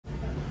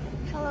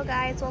Hello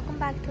guys, welcome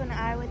back to An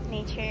Hour with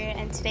Nature,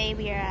 and today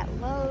we are at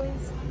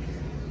Lowe's.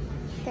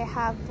 They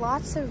have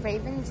lots of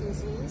Raven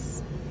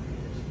Zizis.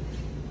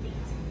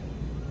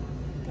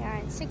 They are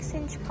in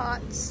 6-inch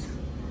pots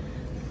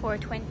for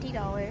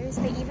 $20.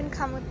 They even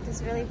come with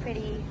this really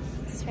pretty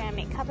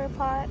ceramic cover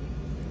pot.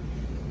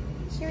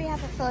 Here we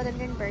have a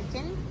philodendron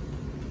Birkin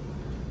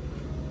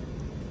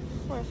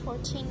for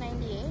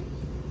 $14.98.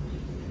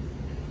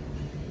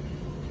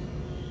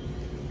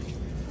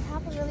 I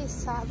have a really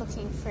sad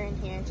looking fern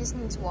here. It just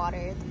needs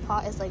water. The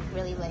pot is like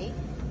really late.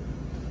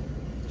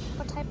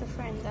 What type of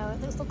fern though?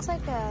 This looks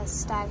like a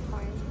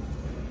staghorn.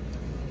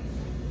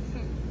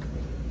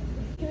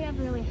 Here we have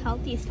a really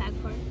healthy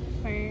staghorn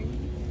fern.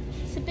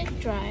 It's a bit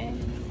dry.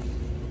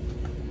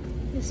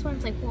 This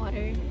one's like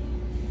watered.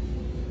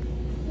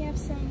 We have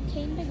some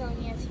cane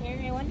begonias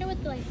here. I wonder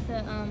what the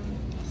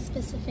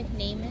specific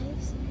name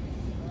is.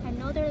 I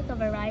know there's a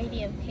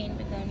variety of cane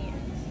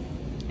begonias.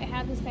 I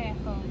have this guy at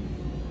home.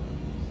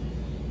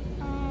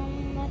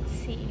 Let's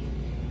see.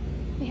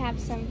 We have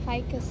some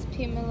Ficus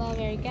pumila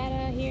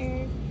variegata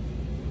here.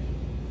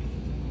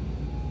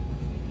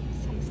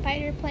 Some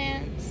spider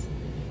plants.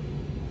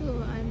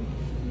 Ooh,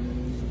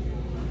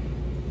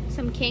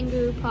 some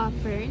kangaroo paw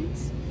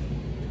ferns.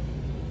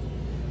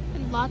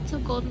 And lots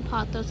of golden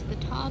pothos at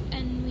the top.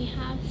 And we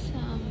have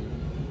some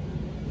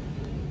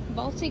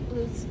Baltic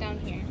blues down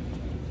here.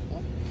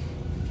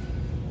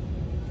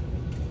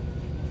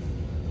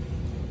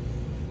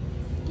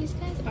 These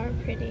guys are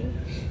pretty.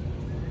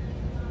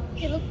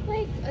 They look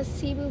like a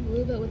Cebu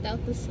blue but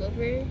without the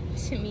silver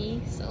to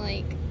me, so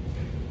like,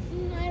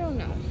 I don't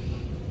know.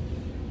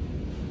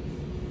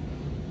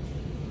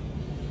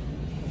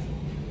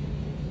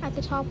 At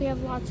the top we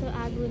have lots of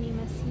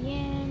Aglaonema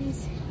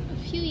yams, a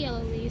few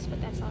yellow leaves, but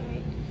that's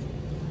alright.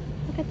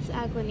 Look at this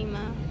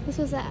Aglaonema. This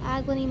was an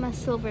Aglaonema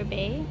Silver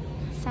Bay.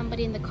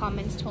 Somebody in the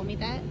comments told me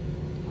that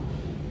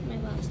in my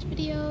last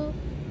video.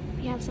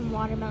 We have some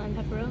watermelon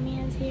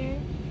peperomias here.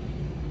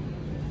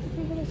 I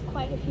think there's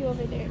quite a few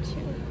over there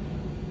too.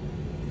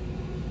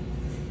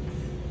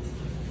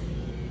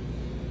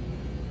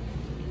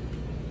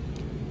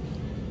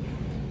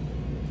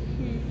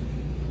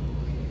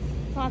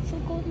 Lots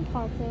of golden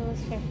pothos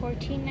for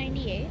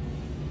 $14.98.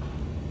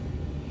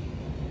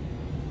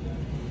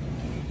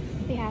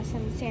 We have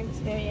some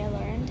Sansevieria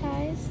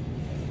laurentis.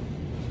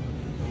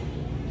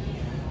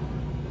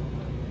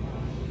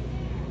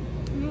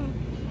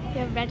 We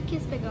have red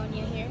kiss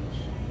begonia here.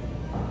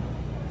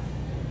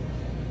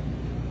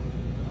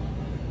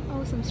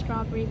 Oh, some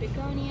strawberry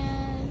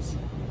begonias.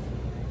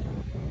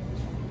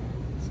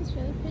 This is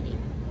really pretty.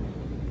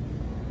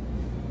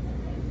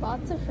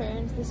 Lots of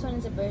ferns. This one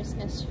is a bird's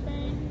nest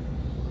fern.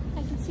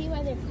 I can see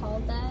why they're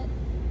called that.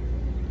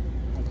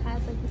 It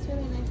has like this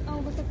really nice. Oh,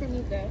 look at the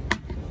new growth.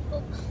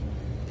 Oh.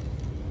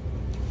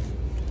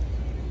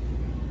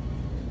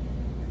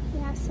 We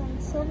have some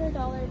silver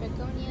dollar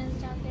begonias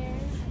down there.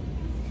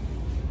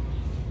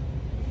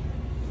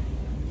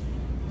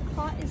 The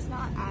pot is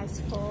not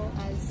as full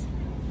as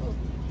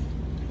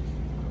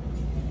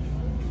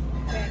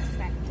we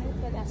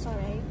expected, but that's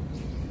alright.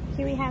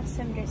 Here we have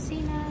some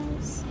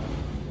dracaenas.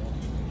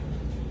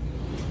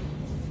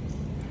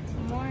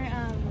 More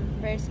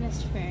bird's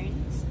nest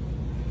ferns.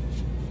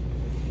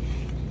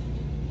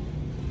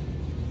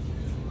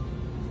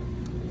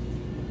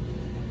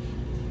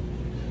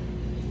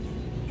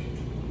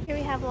 Here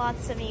we have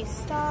lots of new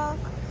stock.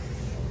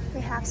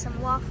 We have some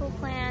waffle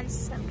plants,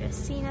 some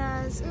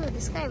dracaenas. Ooh,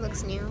 this guy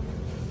looks new.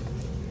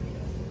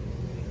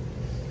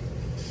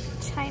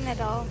 China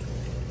doll.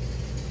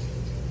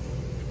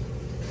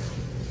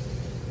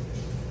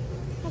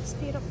 That's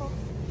beautiful.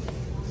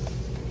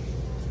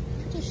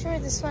 Pretty sure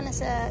this one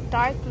is a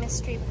dark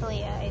mystery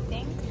pilea, I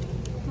think.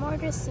 More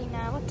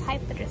dracaena. What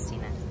type of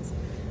dracaena is this?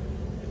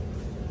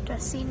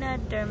 Dracaena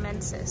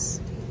dermensis.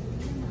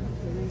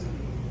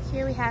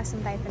 Here we have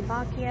some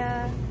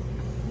Dieffenbachia.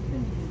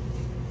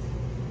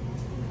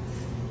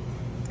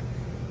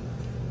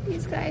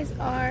 These guys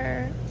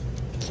are,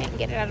 can't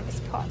get it out of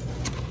his pot.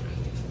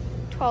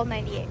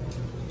 $12.98.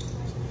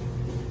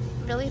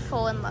 Really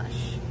full and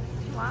lush.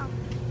 Wow.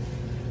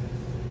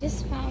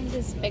 Just found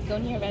this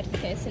begonia red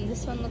kiss, and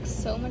this one looks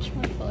so much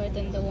more fuller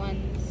than the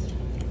ones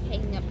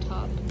hanging up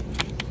top.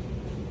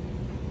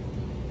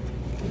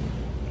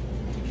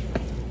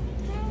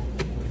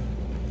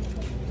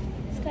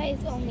 This guy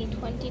is only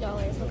 $20.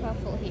 Look how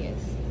full he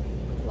is.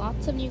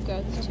 Lots of new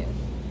growths too.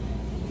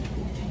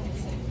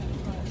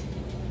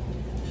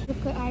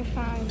 Look what I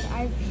found.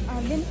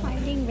 I've been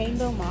finding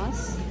rainbow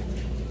moss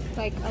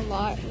like a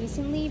lot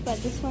recently,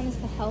 but this one is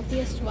the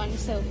healthiest one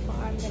so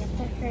far. I'm gonna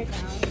put her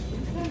down.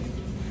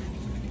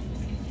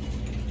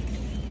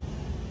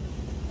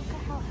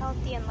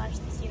 Healthy and lush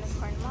this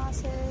unicorn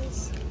moss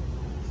is.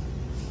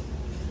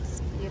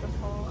 It's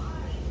beautiful.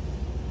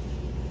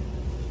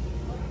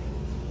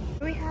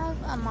 Here we have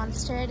a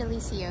Monstera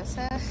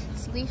deliciosa.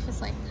 Its leaf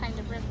is like kind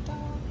of ripped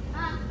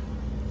off.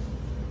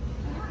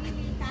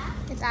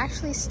 It's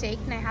actually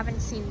staked, and I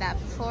haven't seen that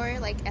before,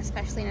 like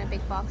especially in a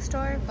big box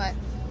store, but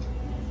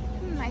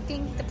I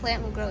think the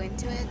plant will grow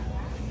into it.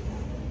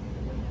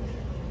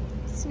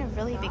 It's in a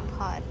really big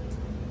pot.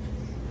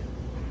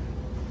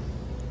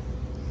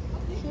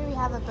 Here we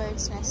have a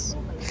bird's nest.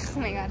 Oh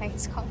my god, I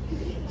just called.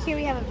 Here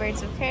we have a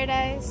birds of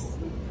paradise.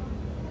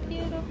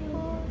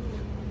 Beautiful.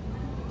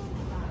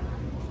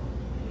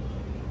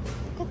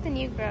 Look at the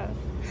new growth.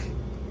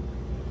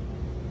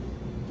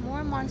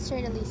 More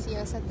Monstera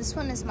deliciosa. This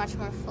one is much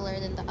more fuller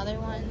than the other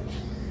one.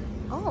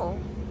 Oh,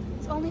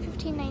 it's only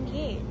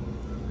 $15.98.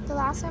 The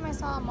last time I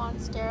saw a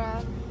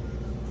Monstera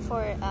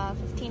for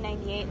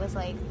 $15.98 was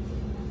like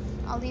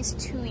at least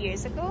 2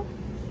 years ago.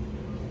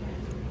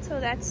 So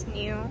that's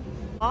new.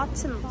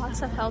 Lots and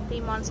lots of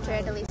healthy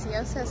Monstera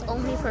deliciosas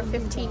only for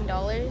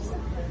 $15.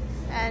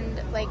 And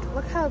like,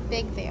 look how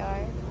big they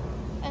are.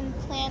 And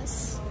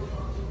plants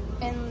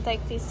in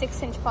like these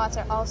 6-inch pots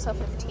are also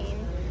 $15.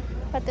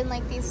 But then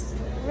like these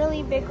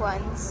really big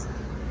ones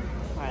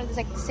are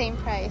like the same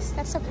price.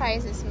 That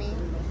surprises me.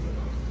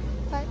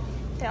 But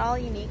they're all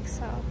unique,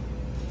 so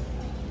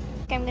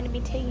I'm gonna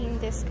be taking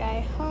this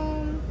guy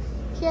home.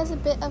 He has a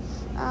bit of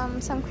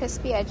some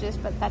crispy edges,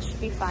 but that should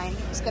be fine.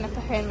 I'm just gonna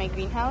put her in my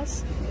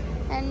greenhouse.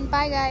 And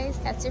bye guys,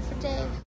 that's it for today.